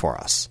homes for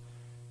us?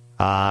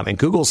 And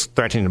Google's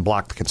threatening to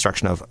block the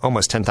construction of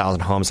almost 10,000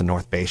 homes in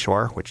North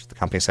Bayshore, which the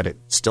company said it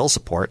still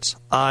supports,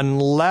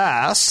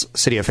 unless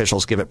city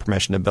officials give it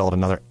permission to build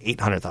another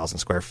 800,000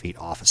 square feet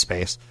office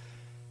space.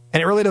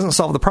 And it really doesn't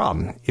solve the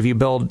problem. If you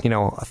build,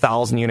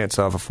 1,000 units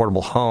of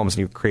affordable homes and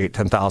you create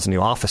 10,000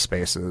 new office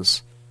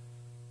spaces,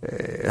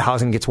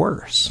 housing gets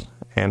worse.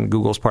 And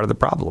Google's part of the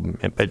problem.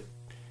 But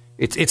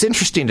it's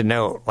interesting to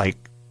note,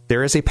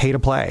 there is a pay to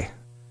play.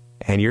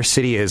 And your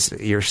city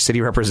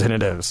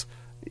representatives.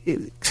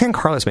 San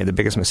Carlos made the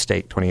biggest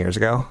mistake 20 years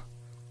ago.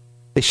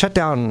 They shut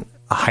down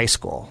a high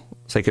school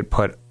so they could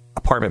put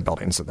apartment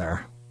buildings in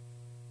there.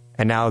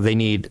 And now they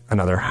need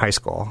another high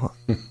school.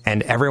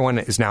 And everyone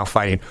is now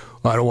fighting,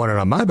 I don't want it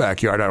on my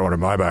backyard. I don't want it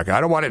on my backyard.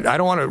 I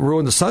don't want to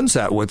ruin the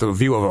sunset with a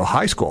view of a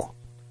high school.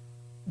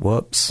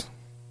 Whoops.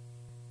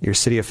 Your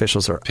city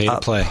officials are paid to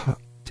play.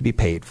 To be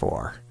paid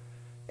for.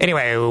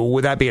 Anyway,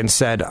 with that being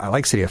said, I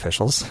like city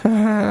officials.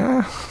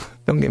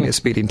 Don't give me a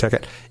speeding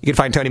ticket. You can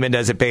find Tony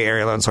Mendez at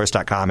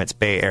BayAreaLoanSource.com. It's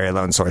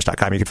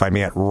BayAreaLoanSource.com. You can find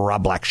me at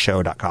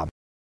RobBlackShow.com.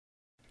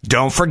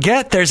 Don't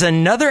forget, there's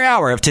another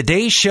hour of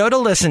today's show to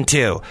listen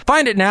to.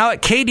 Find it now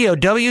at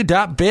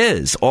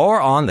KDOW.biz or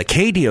on the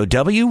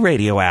KDOW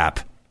radio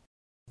app.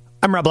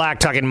 I'm Rob Black,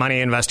 talking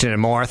money, investing,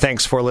 and more.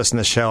 Thanks for listening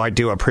to the show. I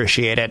do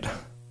appreciate it.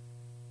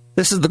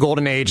 This is the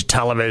golden age of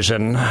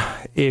television.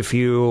 If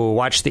you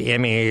watch the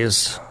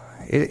Emmys,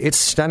 it's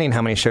stunning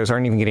how many shows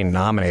aren't even getting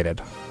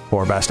nominated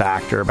for Best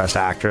Actor, Best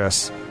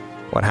Actress,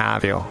 what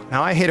have you.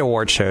 Now, I hate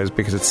award shows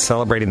because it's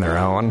celebrating their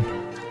own,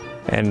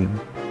 and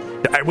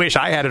I wish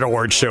I had an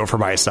award show for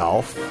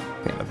myself.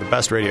 The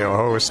best radio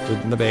host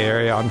in the Bay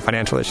Area on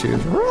financial issues,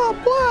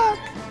 Rob Black.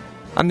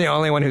 I'm the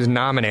only one who's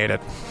nominated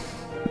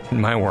in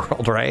my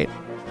world, right?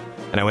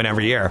 And I win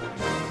every year.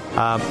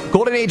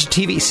 Golden Age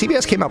TV.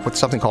 CBS came up with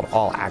something called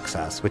All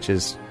Access, which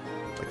is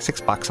like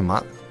 $6 a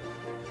month.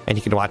 And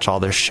you can watch all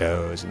their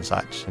shows and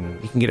such.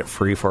 And you can get it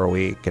free for a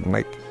week. And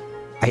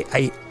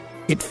I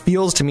it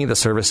feels to me the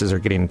services are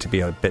getting to be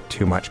a bit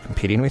too much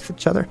competing with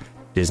each other.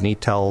 Disney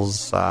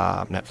tells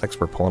Netflix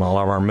we're pulling all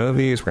of our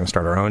movies. We're going to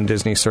start our own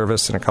Disney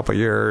service in a couple of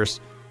years.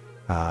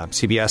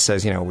 CBS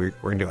says, we're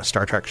going to do a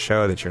Star Trek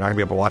show that you're not going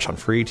to be able to watch on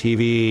free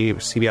TV.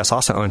 CBS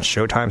also owns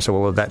Showtime, so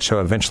will that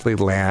show eventually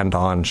land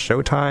on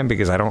Showtime?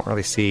 Because I don't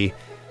really see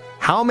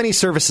how many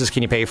services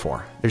can you pay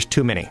for? There's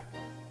too many.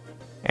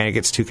 And it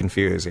gets too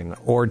confusing.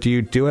 Or do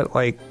you do it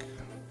like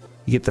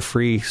you get the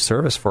free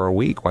service for a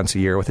week once a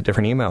year with a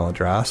different email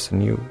address,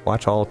 and you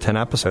watch all 10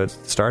 episodes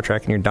of Star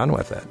Trek and you're done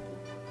with it?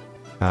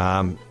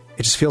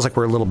 It just feels like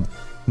we're little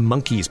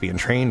monkeys being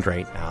trained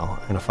right now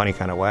in a funny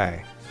kind of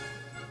way.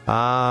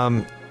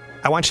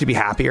 I want you to be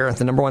happier.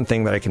 The number one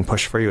thing that I can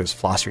push for you is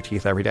floss your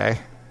teeth every day.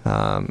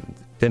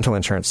 Dental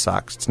insurance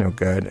sucks. It's no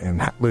good.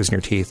 And losing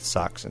your teeth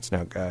sucks. It's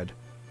no good.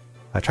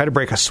 Try to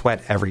break a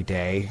sweat every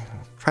day.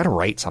 Try to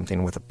write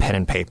something with a pen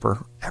and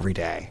paper every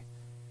day.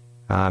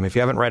 If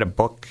you haven't read a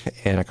book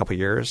in a couple of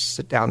years,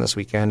 sit down this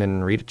weekend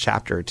and read a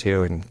chapter or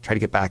two and try to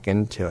get back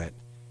into it.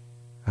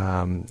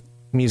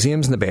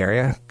 Museums in the Bay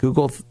Area,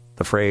 Google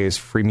the phrase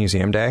Free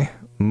Museum Day.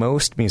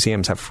 Most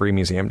museums have free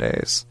museum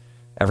days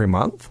every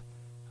month.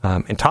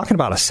 And talking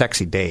about a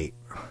sexy date,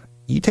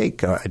 you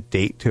take a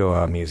date to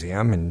a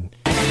museum and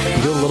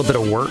you do a little bit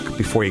of work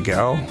before you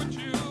go.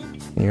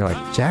 And you're like,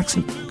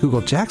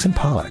 Google Jackson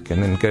Pollock,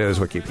 and then go to his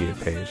Wikipedia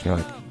page. And you're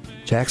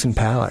like, Jackson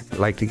Pollock, I'd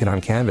like to get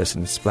on canvas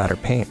and splatter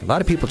paint. A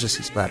lot of people just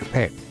see splatter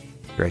paint.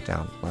 You write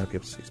down, a lot of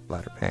people see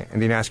splatter paint.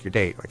 And then you ask your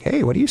date, like,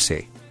 hey, what do you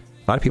see?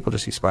 A lot of people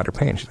just see splatter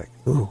paint. She's like,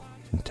 ooh,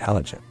 he's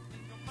intelligent.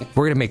 If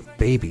we're going to make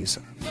babies,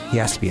 he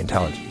has to be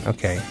intelligent.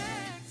 Okay.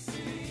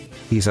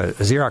 He's a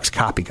Xerox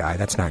copy guy.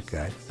 That's not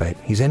good. But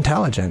he's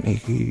intelligent.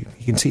 He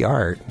can see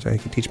art, so he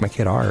can teach my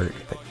kid art.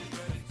 But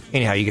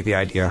anyhow, you get the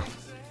idea.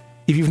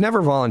 If you've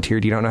never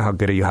volunteered, you don't know how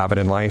good you have it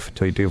in life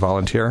until you do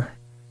volunteer.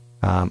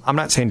 I'm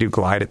not saying do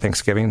glide at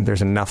Thanksgiving.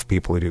 There's enough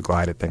people who do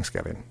glide at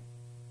Thanksgiving.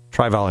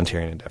 Try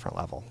volunteering at a different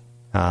level,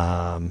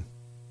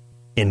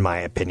 in my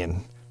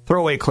opinion. Throw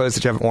away clothes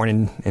that you haven't worn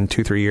in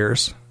 2-3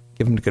 years.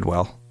 Give them to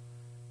Goodwill.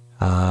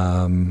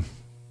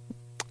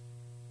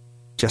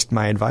 Just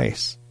my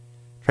advice.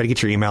 Try to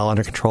get your email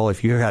under control.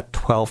 If you've got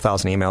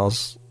 12,000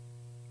 emails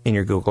in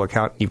your Google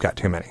account, you've got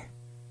too many.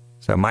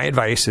 So my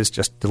advice is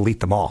just delete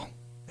them all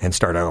and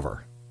start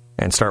over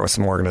and start with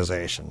some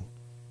organization.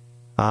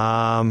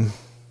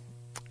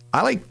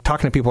 I like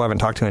talking to people I haven't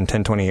talked to in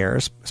 10, 20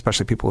 years,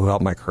 especially people who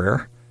helped my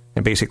career,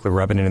 and basically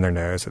rubbing it in their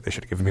nose that they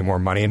should have given me more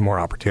money and more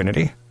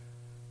opportunity.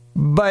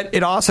 But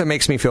it also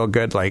makes me feel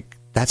good, like,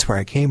 that's where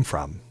I came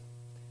from.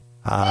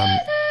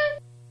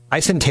 I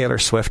send Taylor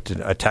Swift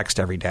a text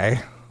every day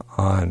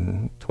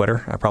on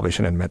Twitter. I probably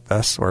shouldn't admit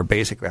this. Or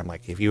basically, I'm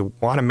like, if you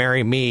want to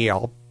marry me,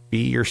 I'll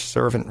be your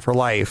servant for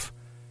life.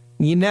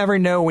 You never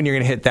know when you're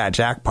going to hit that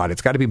jackpot.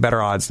 It's got to be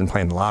better odds than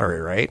playing the lottery,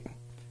 right?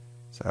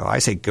 So I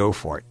say go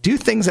for it. Do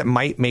things that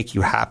might make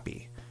you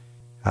happy.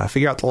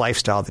 Figure out the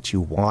lifestyle that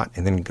you want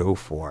and then go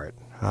for it.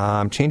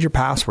 Change your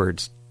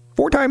passwords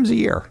 4 times a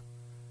year.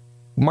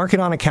 Mark it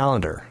on a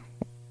calendar.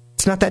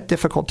 It's not that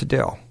difficult to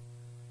do.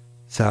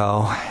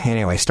 So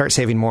anyway, start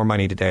saving more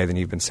money today than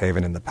you've been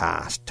saving in the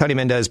past. Tony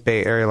Mendez,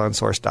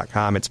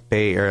 BayAreaLoanSource.com. It's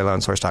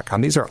BayAreaLoanSource.com.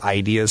 These are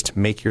ideas to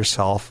make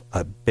yourself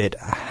a bit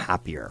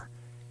happier.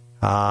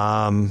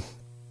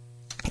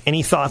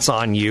 Any thoughts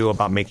on you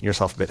about making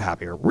yourself a bit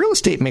happier? Real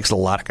estate makes a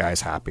lot of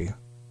guys happy.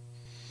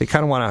 They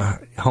kind of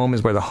want to, home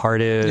is where the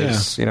heart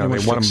is. Yeah,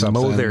 they want to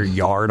mow their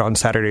yard on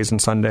Saturdays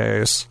and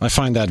Sundays. I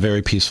find that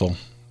very peaceful,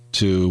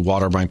 to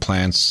water my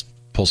plants,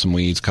 pull some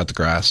weeds, cut the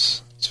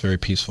grass. It's very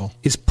peaceful.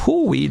 Is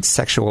pull weeds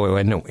sexual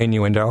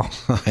innuendo?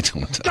 I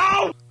don't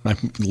know.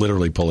 I'm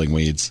literally pulling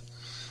weeds.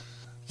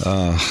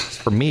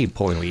 For me,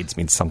 pulling weeds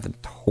means something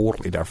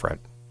totally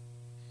different.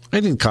 I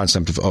think the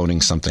concept of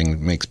owning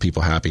something makes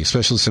people happy,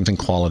 especially something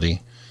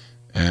quality.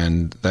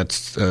 And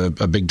that's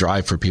a big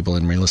drive for people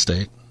in real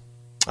estate.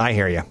 I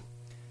hear you.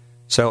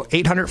 So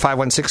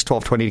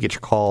 800-516-1220 to get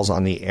your calls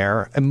on the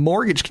air. A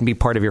mortgage can be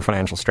part of your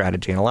financial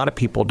strategy. And a lot of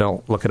people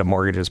don't look at a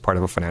mortgage as part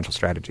of a financial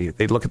strategy.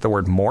 They look at the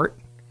word mort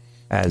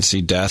as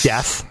see death.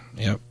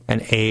 Yep.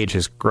 And age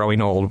is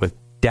growing old with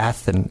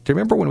death. And do you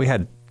remember when we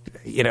had,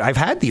 I've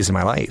had these in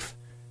my life,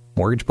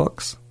 mortgage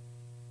books.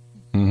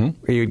 Mm-hmm.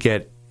 Where you'd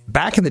get,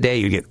 back in the day,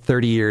 you'd get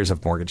 30 years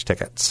of mortgage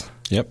tickets.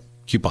 Yep.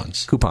 Coupon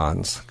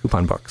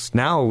books.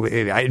 Now,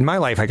 in my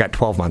life, I got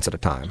 12 months at a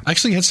time. I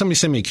actually had somebody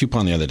send me a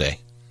coupon the other day.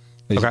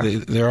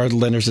 There are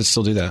lenders that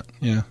still do that.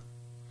 Yeah.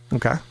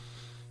 Okay.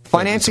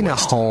 Financing a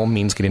home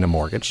means getting a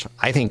mortgage.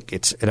 I think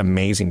it's an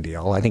amazing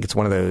deal. I think it's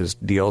one of those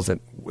deals that,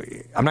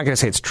 I'm not going to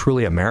say it's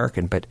truly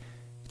American, but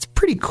it's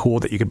pretty cool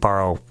that you could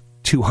borrow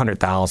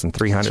 $200,000,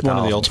 $300,000. It's one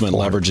of the ultimate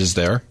leverages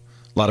there.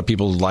 A lot of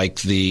people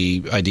like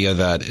the idea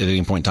that at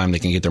any point in time they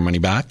can get their money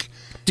back,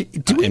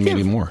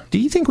 maybe more. Do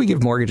you think we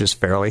give mortgages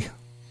fairly?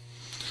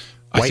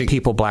 White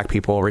people, black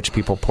people, rich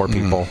people, poor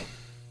people.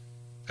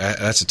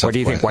 That's a tough. Or do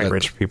you think white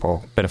rich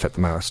people benefit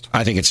the most?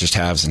 I think it's just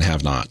haves and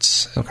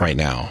have-nots right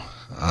now,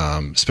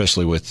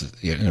 especially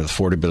with the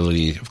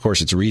affordability. Of course,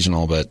 it's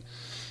regional, but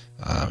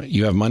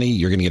You have money,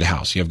 you're going to get a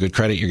house. You have good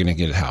credit, you're going to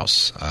get a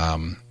house.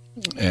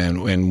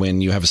 And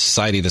when you have a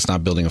society that's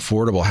not building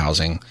affordable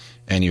housing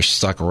and you're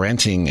stuck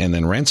renting and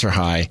then rents are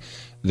high,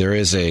 there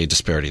is a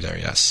disparity there,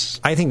 yes.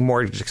 I think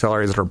mortgage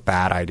accelerators are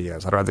bad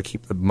ideas. I'd rather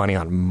keep the money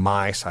on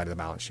my side of the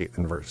balance sheet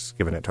than versus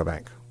giving it to a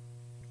bank.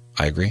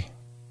 I agree.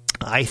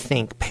 I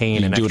think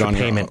paying an extra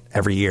payment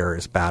every year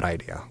is a bad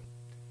idea.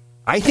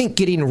 I think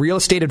getting real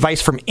estate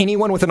advice from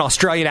anyone with an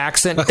Australian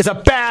accent is a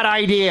bad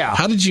idea.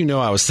 How did you know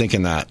I was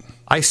thinking that?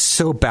 I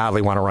so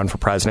badly want to run for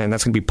president, and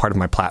that's going to be part of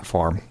my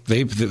platform.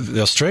 The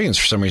Australians,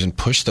 for some reason,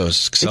 push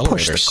those accelerators.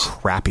 They push the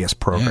crappiest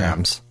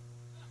programs,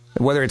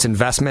 whether it's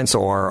investments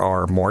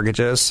or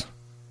mortgages.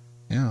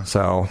 Yeah.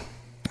 So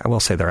I will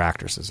say their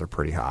actresses are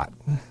pretty hot.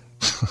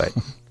 But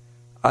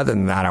other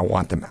than that, I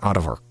want them out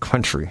of our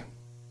country.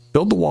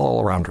 Build the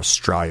wall around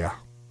Australia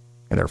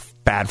and their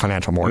bad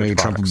financial mortgage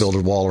products. Trump will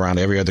build a wall around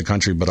every other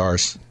country but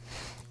ours.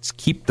 Let's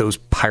keep those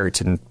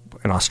pirates in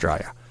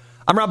Australia.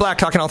 I'm Rob Black,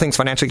 talking all things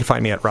financial. You can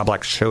find me at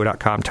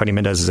robblackshow.com. Tony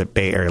Mendez is at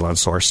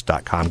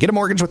BayAreaLoanSource.com. Get a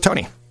mortgage with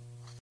Tony.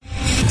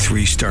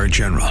 3-star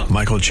General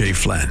Michael J.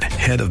 Flynn,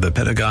 head of the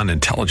Pentagon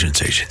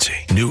Intelligence Agency,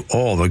 knew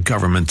all the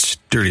government's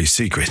dirty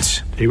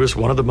secrets. He was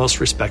one of the most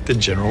respected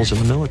generals in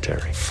the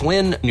military.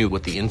 Flynn knew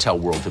what the intel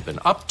world had been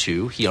up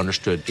to. He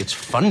understood its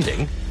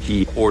funding.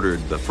 He ordered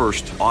the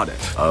first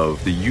audit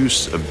of the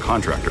use of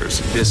contractors.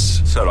 This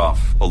set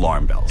off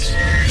alarm bells.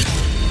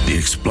 The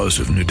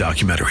explosive new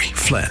documentary,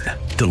 Flynn,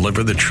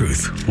 Deliver the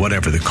Truth,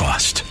 Whatever the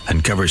Cost,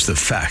 uncovers the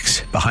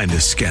facts behind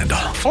this scandal.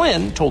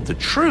 Flynn told the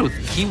truth.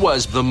 He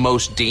was the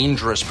most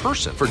dangerous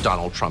person for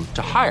Donald Trump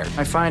to hire.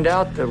 I find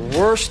out the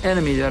worst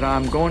enemy that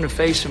I'm going to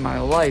face in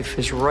my life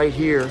is right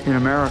here in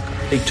America.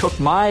 They took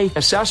my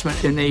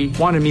assessment and they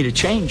wanted me to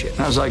change it.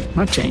 And I was like, I'm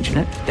not changing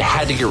it. They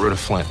had to get rid of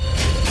Flynn.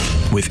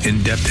 With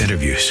in-depth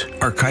interviews,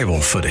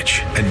 archival footage,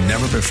 and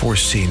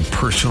never-before-seen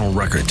personal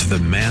records of the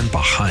man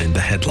behind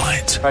the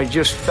headlines. I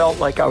just felt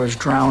like I was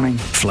drowning.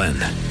 Flynn,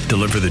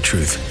 Deliver the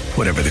Truth,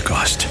 Whatever the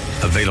Cost.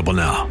 Available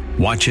now.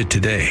 Watch it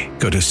today.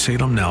 Go to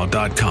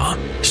salemnow.com.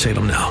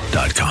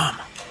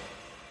 salemnow.com.